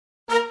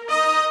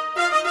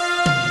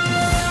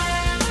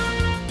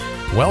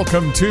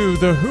Welcome to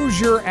the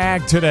Hoosier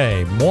Ag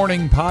Today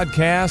morning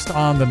podcast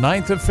on the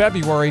 9th of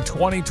February,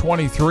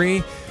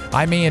 2023.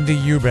 I'm Andy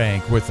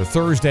Eubank with the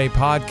Thursday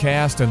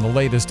podcast and the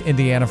latest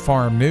Indiana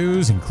farm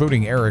news,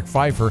 including Eric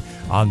Pfeiffer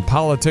on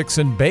politics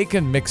and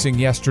bacon mixing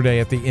yesterday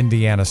at the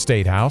Indiana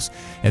State House,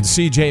 and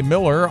CJ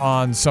Miller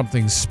on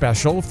something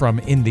special from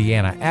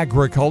Indiana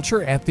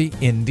agriculture at the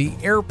Indy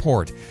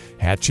Airport.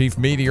 Hat Chief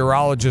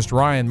Meteorologist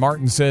Ryan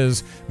Martin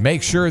says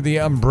make sure the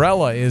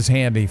umbrella is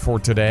handy for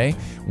today.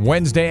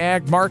 Wednesday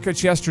ag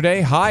markets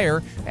yesterday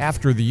higher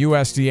after the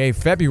USDA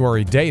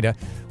February data.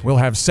 We'll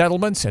have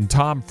settlements and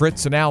Tom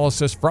Fritz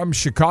analysis from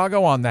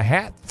Chicago on the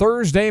Hat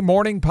Thursday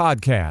morning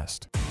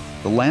podcast.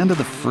 The land of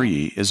the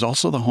free is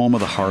also the home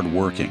of the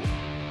hardworking.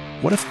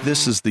 What if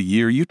this is the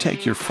year you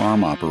take your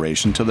farm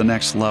operation to the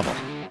next level?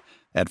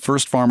 At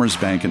First Farmers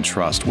Bank and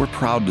Trust, we're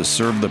proud to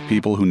serve the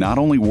people who not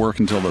only work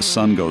until the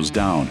sun goes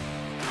down,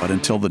 but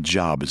until the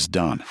job is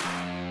done.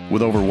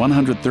 With over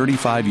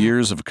 135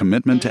 years of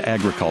commitment to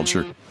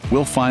agriculture,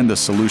 we'll find the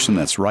solution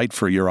that's right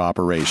for your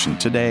operation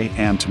today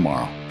and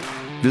tomorrow.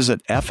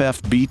 Visit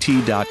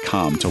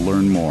ffbt.com to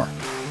learn more.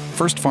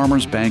 First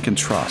Farmers Bank and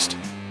Trust,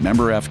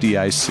 member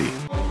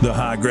FDIC. The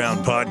High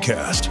Ground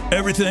Podcast.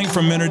 Everything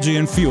from energy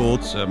and fuel.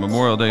 It's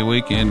Memorial Day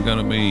weekend, going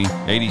to be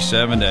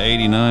 87 to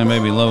 89,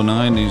 maybe low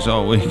 90s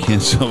all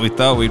weekend. So we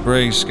thought we'd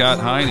bring Scott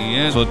Heine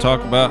in. So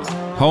talk about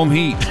home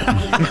heat.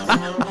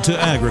 To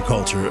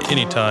agriculture.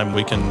 Anytime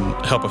we can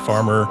help a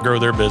farmer grow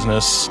their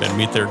business and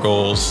meet their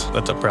goals,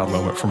 that's a proud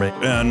moment for me.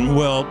 And,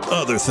 well,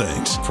 other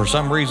things. For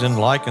some reason,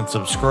 like and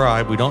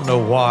subscribe. We don't know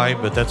why,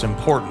 but that's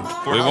important.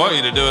 We want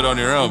you to do it on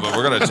your own, but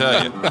we're going to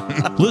tell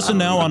you. Listen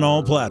now on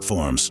all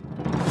platforms.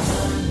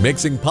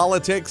 Mixing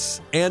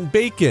politics and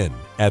bacon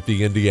at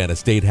the Indiana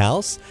State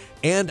House,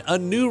 and a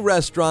new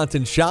restaurant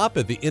and shop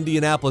at the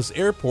Indianapolis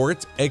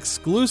Airport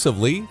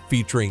exclusively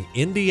featuring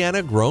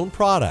Indiana-grown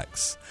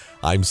products.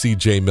 I'm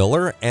CJ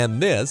Miller,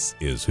 and this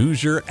is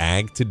Hoosier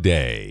Ag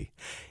Today.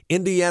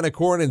 Indiana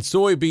corn and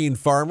soybean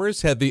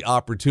farmers had the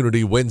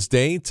opportunity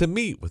Wednesday to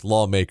meet with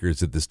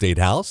lawmakers at the State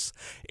House.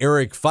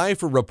 Eric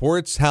Pfeiffer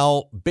reports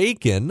how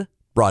bacon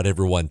brought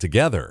everyone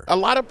together. A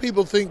lot of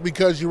people think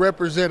because you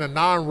represent a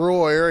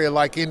non-rural area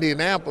like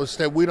Indianapolis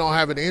that we don't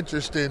have an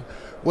interest in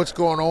what's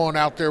going on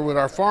out there with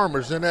our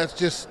farmers, and that's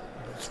just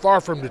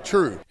far from the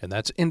truth. And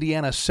that's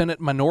Indiana Senate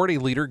Minority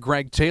Leader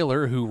Greg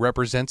Taylor, who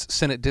represents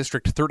Senate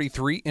District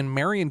 33 in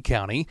Marion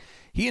County.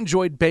 He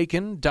enjoyed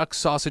bacon, duck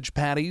sausage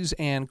patties,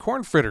 and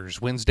corn fritters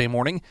Wednesday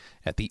morning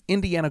at the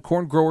Indiana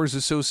Corn Growers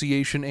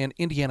Association and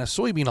Indiana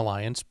Soybean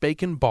Alliance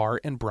Bacon Bar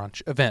and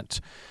Brunch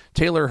event.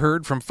 Taylor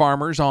heard from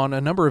farmers on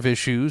a number of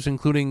issues,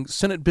 including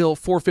Senate Bill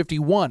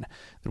 451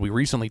 that we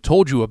recently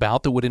told you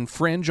about that would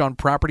infringe on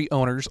property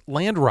owners'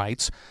 land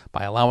rights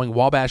by allowing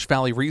Wabash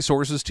Valley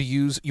Resources to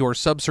use your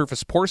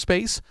subsurface pore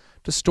space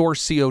to store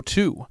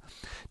CO2.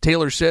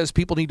 Taylor says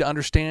people need to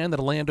understand that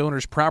a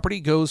landowner's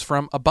property goes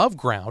from above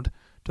ground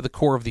to the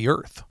core of the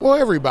earth. Well,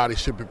 everybody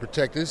should be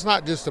protected. It's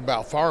not just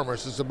about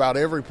farmers, it's about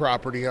every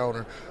property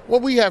owner.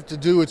 What we have to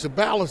do, it's a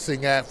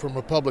balancing act from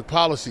a public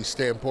policy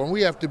standpoint. We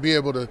have to be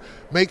able to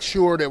make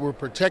sure that we're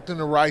protecting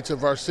the rights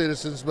of our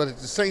citizens, but at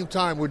the same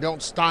time, we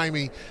don't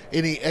stymie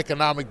any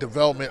economic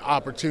development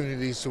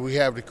opportunities so we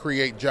have to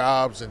create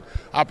jobs and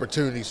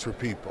opportunities for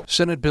people.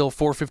 Senate Bill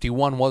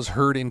 451 was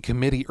heard in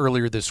committee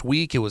earlier this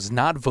week. It was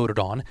not voted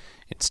on.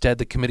 Instead,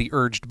 the committee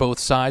urged both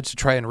sides to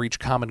try and reach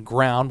common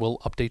ground. We'll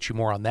update you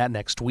more on that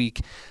next week.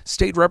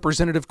 State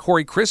Representative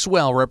Corey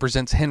Criswell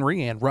represents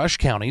Henry and Rush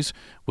counties,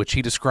 which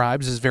he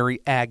describes as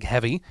very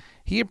ag-heavy.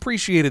 He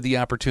appreciated the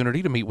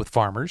opportunity to meet with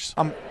farmers.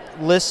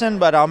 Listen,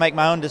 but I'll make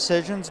my own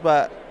decisions.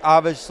 But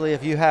obviously,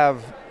 if you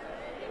have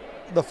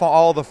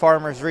all the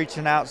farmers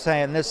reaching out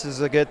saying this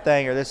is a good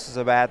thing or this is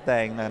a bad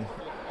thing, then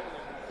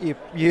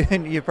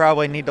you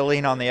probably need to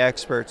lean on the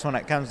experts when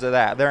it comes to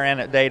that. They're in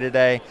it day to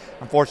day.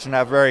 I'm fortunate to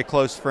have very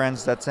close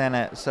friends that's in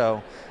it,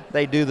 so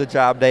they do the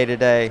job day to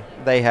day.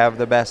 They have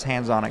the best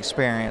hands-on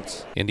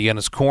experience.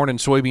 Indiana's corn and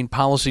soybean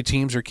policy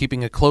teams are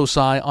keeping a close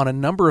eye on a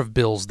number of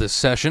bills this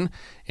session,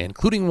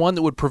 including one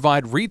that would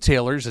provide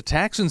retailers a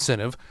tax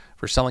incentive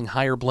for selling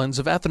higher blends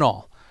of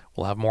ethanol.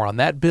 We'll have more on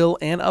that bill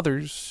and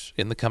others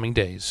in the coming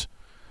days.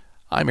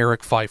 I'm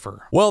Eric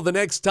Pfeiffer. Well, the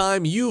next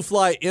time you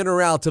fly in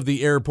or out of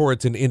the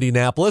airport in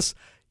Indianapolis,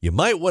 you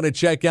might want to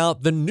check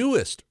out the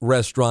newest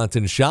restaurant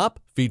and shop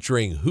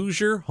featuring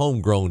Hoosier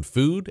homegrown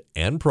food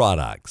and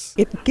products.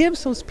 It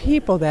gives those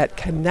people that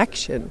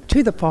connection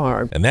to the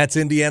farm. And that's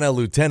Indiana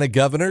Lieutenant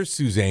Governor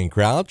Suzanne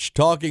Crouch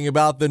talking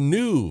about the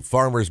new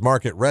Farmers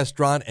Market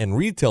restaurant and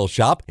retail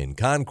shop in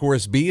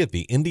Concourse B at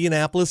the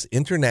Indianapolis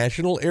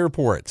International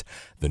Airport.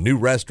 The new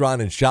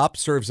restaurant and shop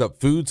serves up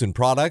foods and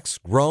products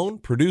grown,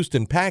 produced,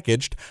 and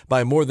packaged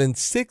by more than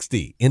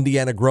 60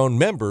 Indiana-grown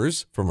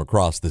members from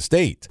across the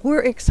state.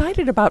 We're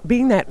excited about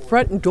being that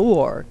front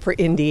door for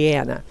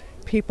Indiana.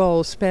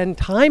 People spend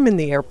time in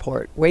the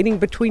airport waiting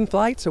between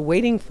flights or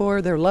waiting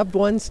for their loved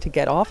ones to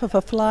get off of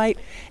a flight,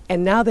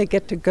 and now they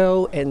get to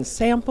go and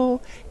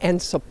sample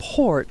and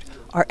support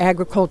our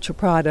agriculture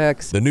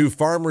products. The new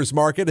farmers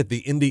market at the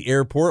Indy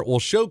Airport will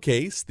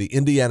showcase the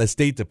Indiana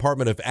State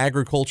Department of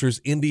Agriculture's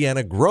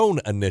Indiana Grown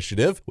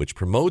initiative, which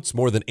promotes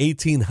more than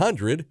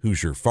 1,800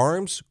 Hoosier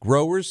farms,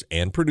 growers,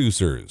 and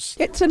producers.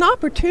 It's an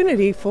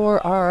opportunity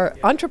for our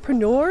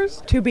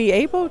entrepreneurs to be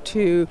able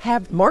to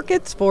have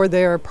markets for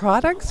their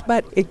products,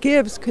 but it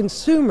gives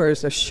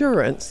consumers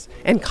assurance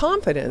and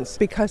confidence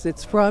because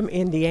it's from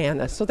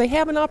Indiana. So they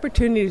have an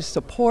opportunity to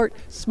support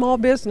small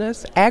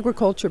business,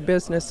 agriculture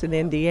business in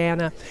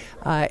Indiana,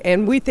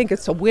 and we think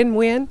it's a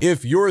win-win.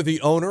 If you're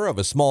the owner of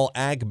a small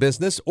ag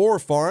business or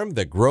farm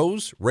that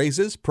grows,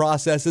 raises,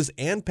 processes,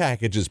 and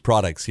packages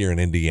products here in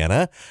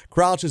Indiana,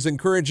 Crouch is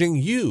encouraging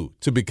you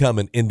to become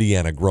an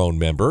Indiana Grown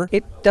member.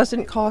 It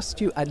doesn't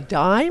cost you a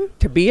dime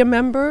to be a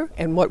member,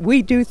 and what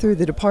we do through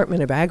the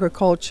Department of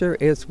Agriculture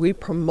is we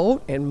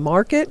promote and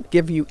market,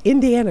 give you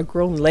Indiana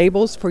Grown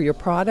labels for your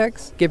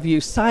products, give you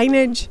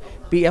signage,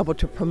 be able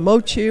to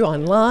promote you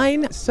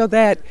online so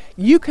that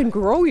you can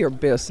grow your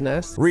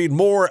business. Read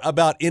more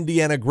about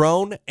Indiana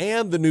Grown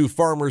and the new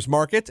farmers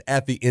market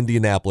at the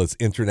Indianapolis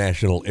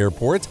International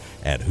Airport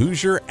at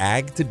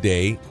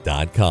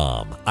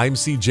HoosierAgToday.com. I'm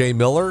CJ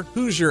Miller,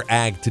 Hoosier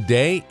Ag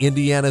Today,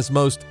 Indiana's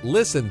most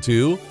listened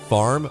to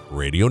farm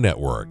radio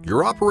network.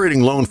 Your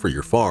operating loan for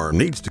your farm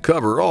needs to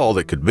cover all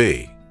that could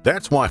be.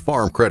 That's why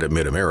Farm Credit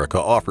Mid-America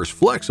offers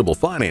flexible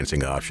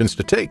financing options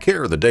to take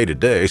care of the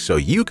day-to-day so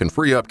you can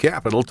free up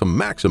capital to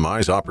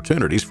maximize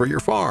opportunities for your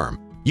farm.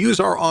 Use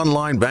our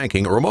online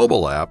banking or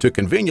mobile app to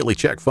conveniently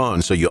check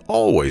funds so you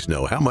always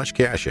know how much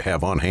cash you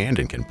have on hand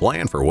and can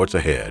plan for what's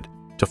ahead.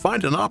 To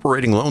find an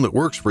operating loan that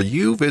works for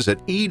you,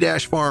 visit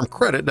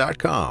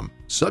e-farmcredit.com.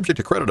 Subject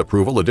to credit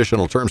approval,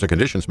 additional terms and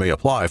conditions may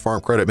apply. Farm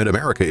Credit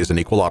Mid-America is an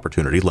equal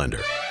opportunity lender.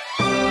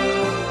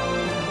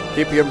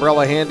 Keep your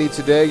umbrella handy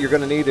today. You're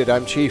going to need it.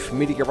 I'm Chief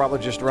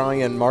Meteorologist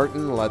Ryan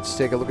Martin. Let's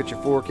take a look at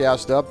your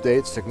forecast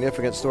updates.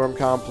 Significant storm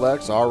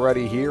complex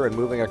already here and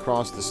moving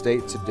across the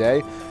state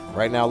today.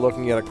 Right now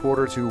looking at a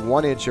 1/4 to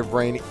 1 inch of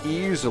rain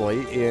easily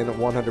in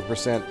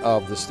 100%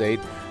 of the state.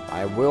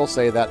 I will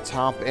say that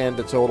top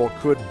end total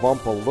could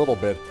bump a little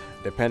bit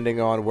depending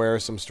on where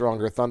some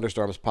stronger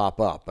thunderstorms pop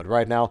up. But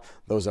right now,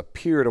 those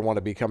appear to want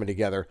to be coming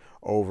together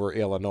over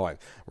Illinois.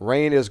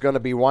 Rain is going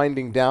to be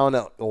winding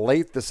down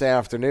late this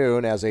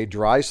afternoon as a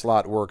dry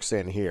slot works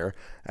in here.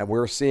 And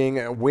we're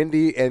seeing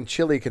windy and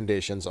chilly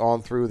conditions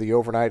on through the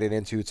overnight and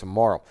into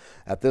tomorrow.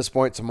 At this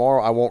point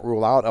tomorrow, I won't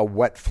rule out a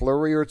wet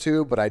flurry or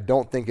two, but I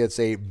don't think it's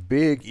a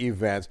big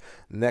event.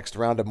 Next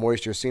round of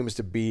moisture seems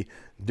to be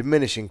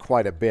diminishing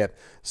quite a bit.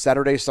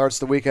 Saturday starts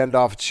the weekend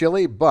off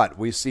chilly, but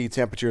we see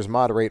temperatures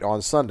moderate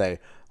on Sunday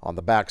on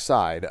the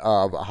backside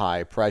of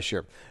high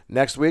pressure.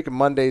 Next week,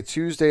 Monday,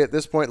 Tuesday, at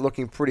this point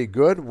looking pretty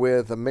good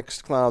with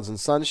mixed clouds and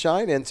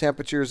sunshine and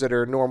temperatures that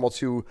are normal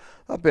to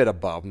a bit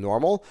above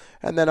normal.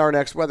 And then our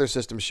next weather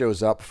system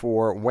shows up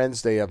for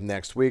Wednesday of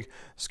next week.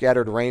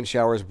 Scattered rain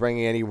showers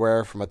bringing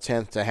anywhere from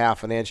 1/10 to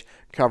 1/2 an inch.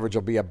 Coverage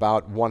will be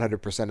about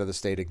 100% of the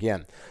state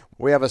again.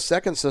 We have a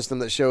second system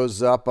that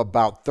shows up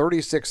about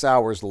 36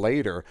 hours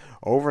later,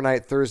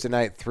 overnight Thursday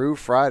night through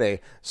Friday.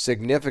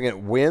 Significant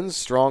winds,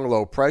 strong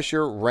low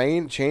pressure,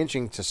 rain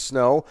changing to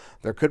snow.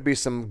 There could be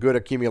some good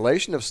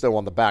accumulation of snow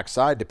on the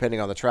backside depending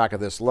on the track of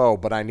this low,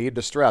 but I need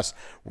to stress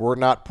we're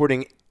not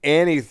putting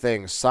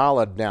anything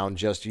solid down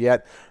just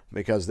yet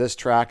because this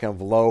track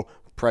of low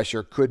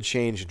pressure could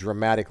change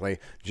dramatically.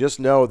 Just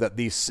know that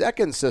the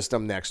second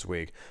system next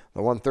week,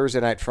 the one Thursday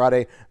night,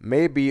 Friday,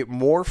 may be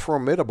more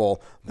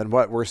formidable than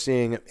what we're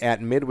seeing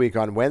at midweek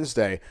on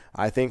Wednesday.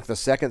 I think the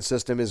second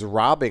system is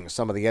robbing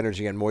some of the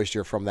energy and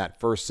moisture from that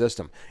first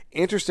system.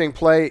 Interesting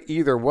play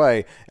either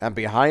way, and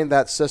behind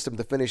that system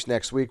to finish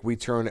next week, we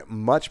turn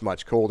much,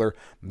 much colder.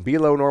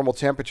 Below normal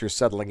temperatures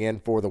settling in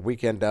for the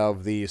weekend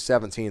of the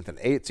 17th and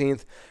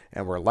 18th,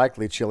 and we're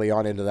likely chilly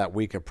on into that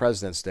week of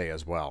President's Day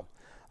as well.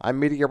 I'm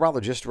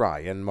meteorologist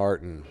Ryan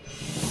Martin.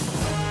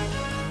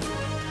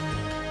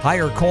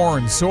 Higher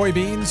corn,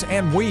 soybeans,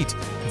 and wheat.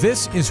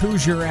 This is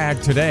Hoosier Ag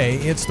Today.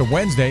 It's the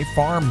Wednesday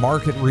Farm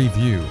Market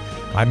Review.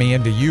 I'm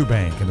Andy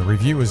Eubank, and the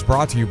review is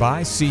brought to you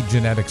by Seed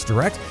Genetics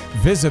Direct.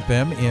 Visit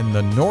them in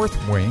the North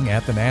Wing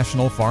at the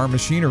National Farm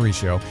Machinery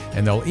Show,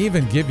 and they'll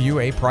even give you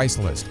a price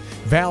list.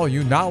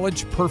 Value,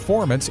 knowledge,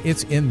 performance,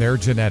 it's in their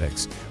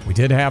genetics. We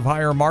did have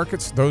higher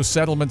markets, those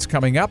settlements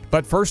coming up,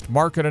 but first,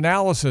 market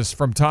analysis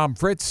from Tom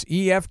Fritz,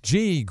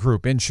 EFG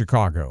Group in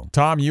Chicago.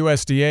 Tom,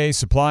 USDA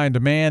supply and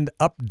demand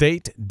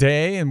update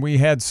day, and we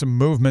had some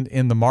movement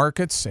in the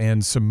markets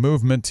and some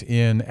movement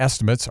in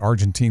estimates.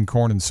 Argentine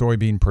corn and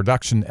soybean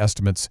production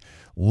estimates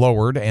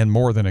lowered and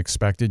more than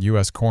expected.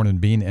 U.S. corn and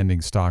bean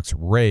ending stocks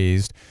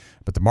raised,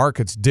 but the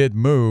markets did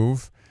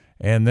move,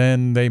 and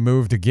then they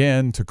moved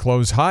again to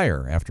close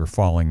higher after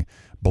falling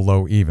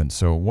below even.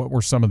 So what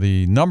were some of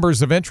the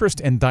numbers of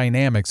interest and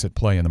dynamics at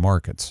play in the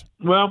markets?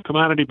 Well,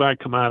 commodity by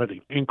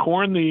commodity. In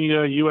corn,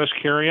 the U.S.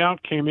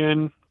 carryout came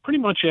in pretty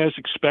much as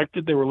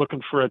expected. They were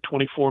looking for a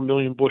 24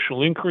 million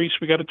bushel increase.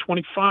 We got a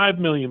 25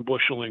 million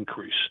bushel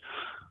increase.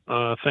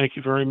 Thank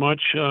you very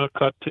much.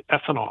 Cut to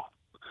ethanol.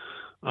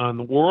 In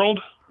the world,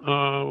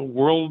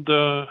 world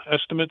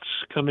estimates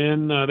come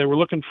in. They were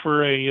looking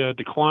for a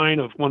decline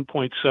of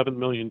 1.7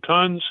 million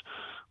tons.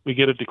 We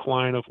get a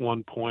decline of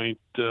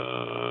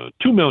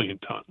 1.2 million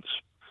tons.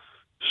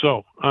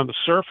 So on the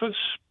surface,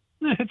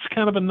 it's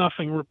kind of a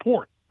nothing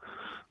report.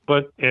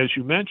 But as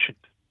you mentioned,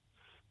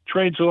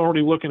 trade's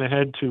already looking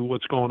ahead to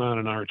what's going on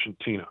in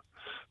Argentina.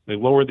 They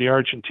lowered the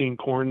Argentine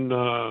corn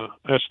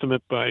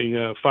estimate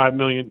by 5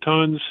 million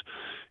tons.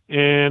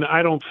 And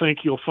I don't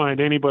think you'll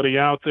find anybody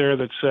out there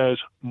that says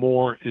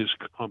more is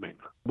coming.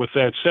 With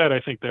that said, I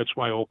think that's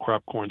why old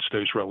crop corn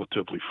stays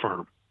relatively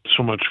firm.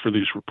 So much for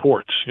these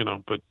reports,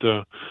 But,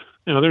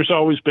 there's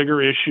always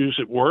bigger issues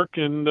at work.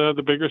 And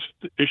the biggest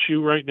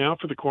issue right now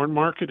for the corn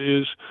market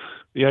is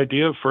the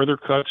idea of further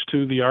cuts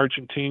to the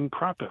Argentine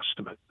crop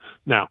estimate.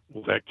 Now,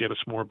 will that get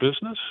us more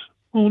business?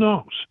 Who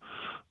knows?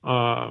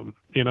 In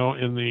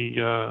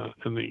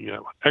the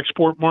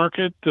export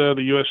market, the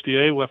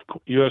USDA left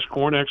U.S.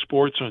 corn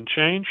exports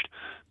unchanged.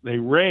 They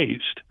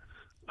raised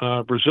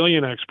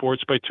Brazilian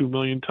exports by 2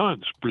 million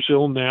tons.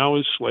 Brazil now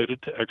is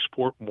slated to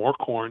export more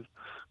corn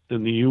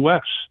than the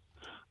U.S.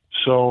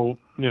 So,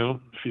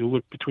 if you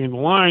look between the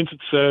lines, it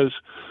says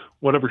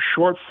whatever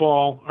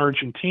shortfall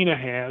Argentina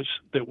has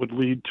that would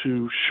lead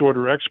to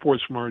shorter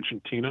exports from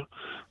Argentina,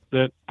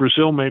 that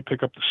Brazil may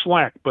pick up the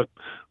slack. But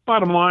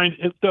bottom line,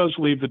 it does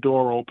leave the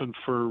door open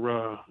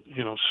for,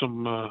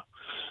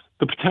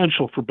 the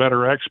potential for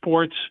better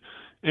exports.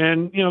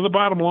 And, the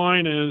bottom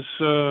line is,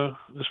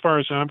 as far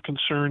as I'm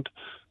concerned,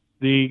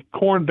 the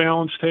corn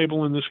balance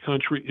table in this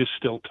country is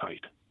still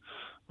tight.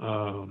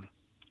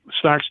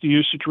 Stocks to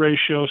usage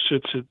ratio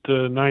sits at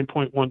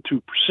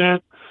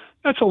 9.12%.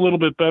 That's a little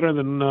bit better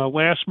than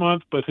last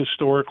month, but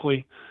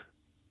historically,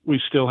 we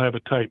still have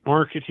a tight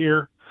market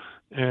here.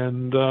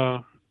 And,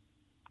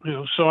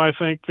 so I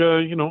think,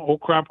 old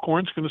crop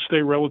corn is going to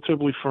stay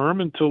relatively firm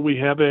until we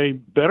have a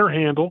better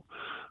handle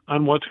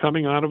on what's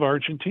coming out of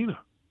Argentina.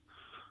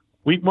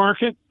 Wheat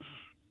market,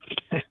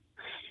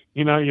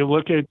 you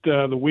look at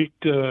the wheat,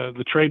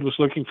 the trade was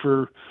looking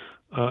for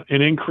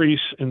an increase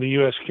in the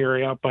U.S.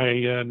 carryout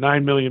by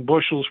 9 million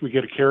bushels. We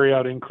get a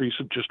carryout increase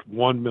of just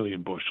 1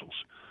 million bushels.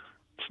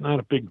 It's not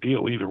a big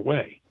deal either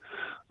way.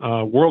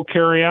 World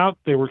carryout,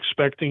 they were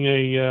expecting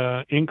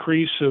a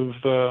increase of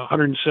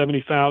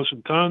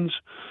 170,000 tons.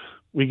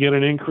 We get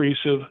an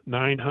increase of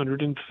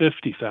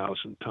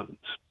 950,000 tons.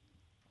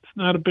 It's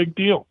not a big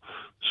deal.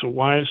 So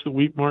why is the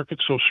wheat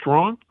market so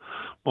strong?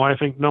 Well, I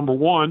think number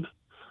one,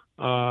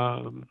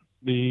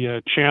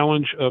 the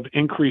challenge of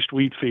increased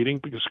wheat feeding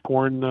because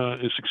corn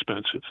is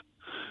expensive.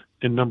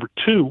 And number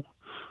two,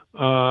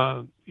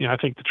 I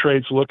think the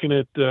trade's looking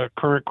at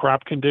current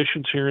crop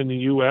conditions here in the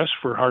U.S.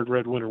 for hard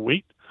red winter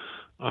wheat.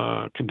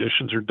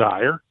 Conditions are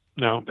dire.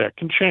 Now, that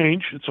can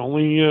change. It's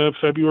only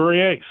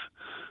February 8th.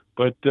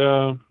 But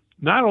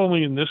not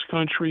only in this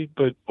country,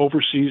 but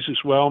overseas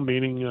as well,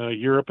 meaning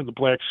Europe and the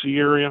Black Sea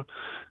area,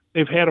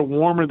 they've had a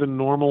warmer than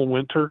normal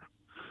winter.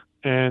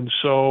 And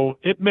so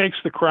it makes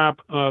the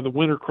crop, the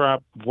winter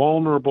crop,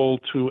 vulnerable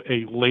to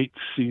a late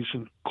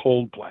season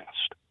cold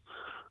blast.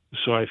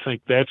 So I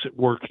think that's at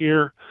work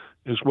here,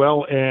 as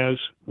well as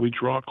we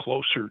draw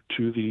closer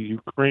to the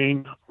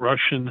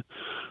Ukraine-Russian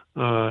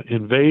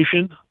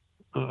invasion,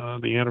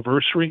 the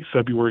anniversary,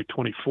 February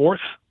 24th.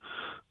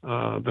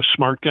 The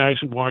smart guys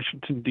in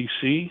Washington,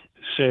 D.C.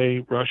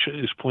 say Russia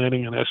is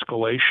planning an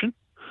escalation.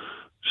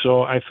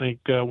 So I think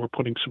we're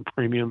putting some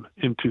premium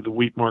into the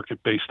wheat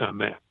market based on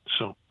that.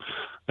 So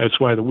that's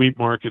why the wheat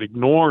market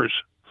ignores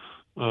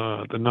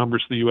the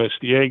numbers the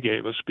USDA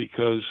gave us,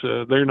 because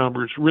their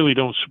numbers really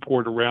don't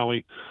support a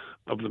rally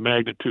of the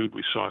magnitude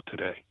we saw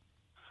today.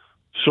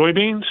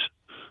 Soybeans,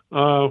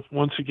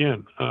 once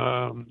again,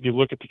 you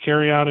look at the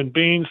carryout in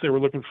beans, they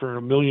were looking for a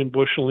 1 million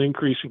bushel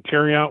increase in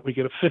carryout. We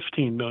get a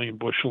 15 million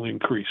bushel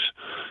increase,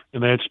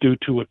 and that's due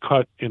to a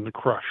cut in the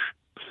crush.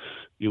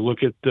 You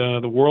look at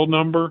the world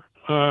number,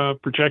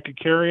 projected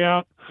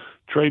carryout,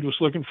 trade was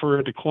looking for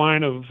a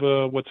decline of,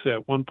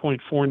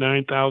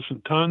 1.49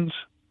 thousand tons,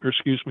 or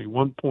excuse me,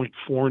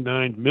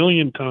 1.49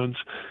 million tons,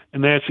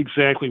 and that's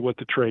exactly what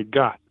the trade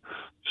got.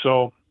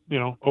 So,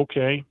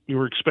 okay, you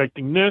were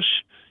expecting this,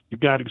 you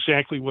got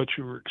exactly what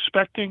you were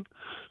expecting.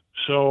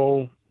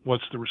 So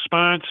what's the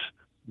response?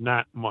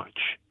 Not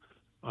much.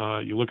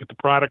 You look at the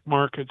product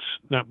markets,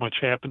 not much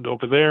happened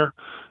over there.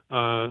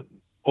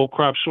 Old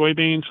crop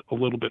soybeans, a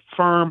little bit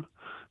firm.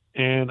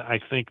 And I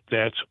think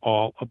that's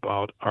all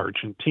about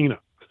Argentina.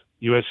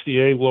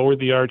 USDA lowered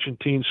the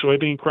Argentine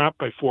soybean crop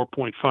by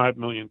 4.5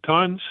 million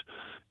tons,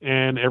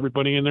 and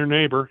everybody and their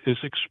neighbor is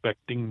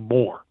expecting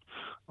more.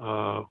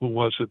 Who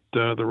was it?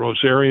 The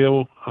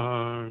Rosario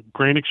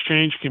Grain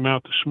Exchange came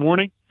out this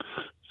morning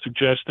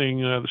suggesting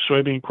the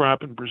soybean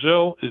crop in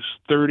Brazil is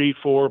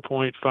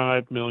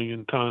 34.5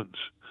 million tons.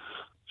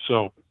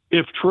 So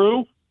if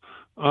true,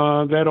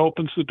 that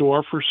opens the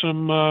door for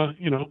some,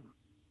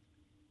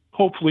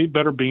 hopefully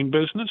better bean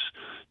business.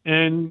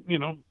 And,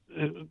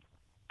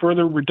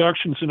 further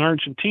reductions in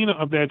Argentina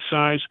of that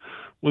size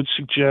would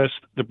suggest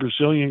the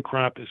Brazilian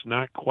crop is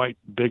not quite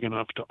big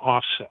enough to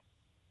offset.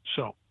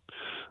 So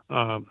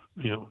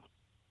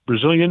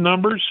Brazilian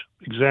numbers,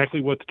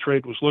 exactly what the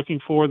trade was looking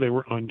for. They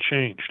were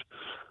unchanged.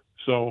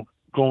 So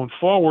going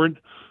forward,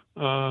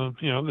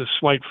 this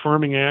slight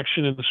firming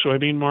action in the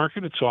soybean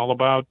market, it's all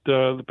about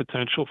the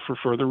potential for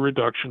further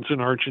reductions in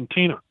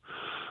Argentina.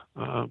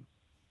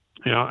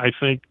 I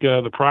think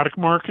the product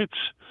markets,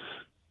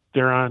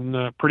 they're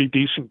on pretty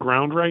decent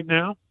ground right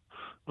now,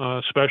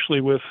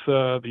 especially with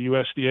the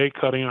USDA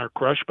cutting our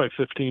crush by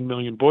 15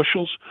 million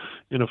bushels.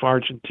 And if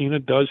Argentina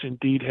does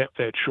indeed have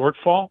that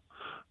shortfall,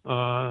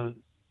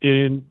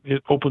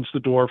 it opens the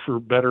door for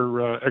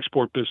better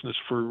export business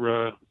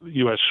for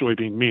U.S.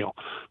 soybean meal.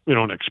 We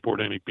don't export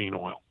any bean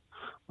oil.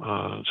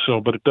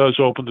 But it does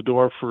open the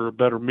door for a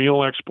better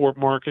meal export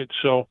market.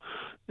 So,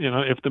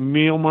 if the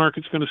meal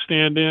market's going to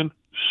stand in,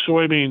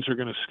 soybeans are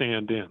going to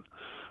stand in.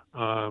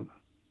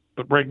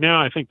 But right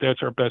now, I think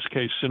that's our best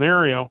case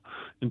scenario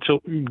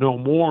until we know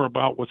more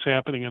about what's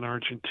happening in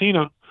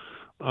Argentina.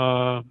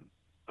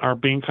 Our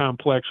bean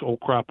complex old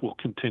crop will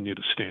continue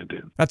to stand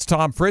in. That's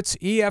Tom Fritz,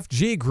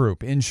 EFG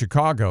Group in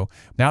Chicago.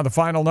 Now the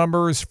final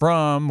numbers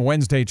from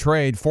Wednesday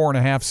trade,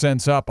 4.5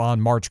 cents up on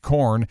March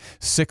corn,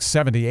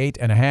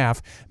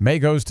 678.5. May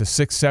goes to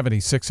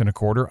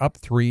 676.25, up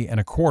 3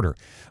 1/4.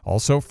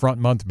 Also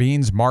front month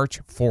beans, March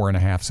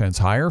 4.5 cents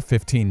higher,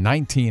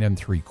 15.19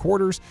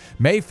 3/4.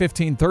 May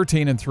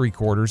 15.13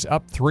 3/4,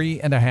 up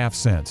 3.5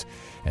 cents.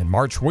 And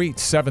March wheat,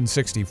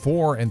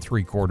 764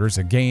 3/4,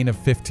 a gain of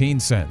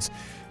 15 cents.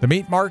 The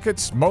meat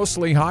markets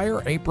mostly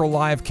higher. April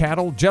live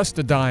cattle just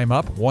a dime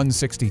up,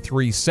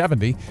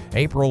 163.70.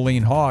 April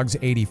lean hogs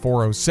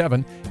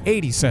 84.07,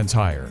 80 cents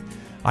higher.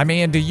 I'm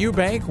Andy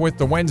Eubank with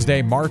the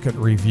Wednesday Market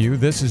Review.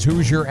 This is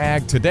Who's Your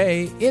Ag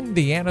Today,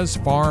 Indiana's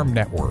Farm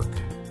Network.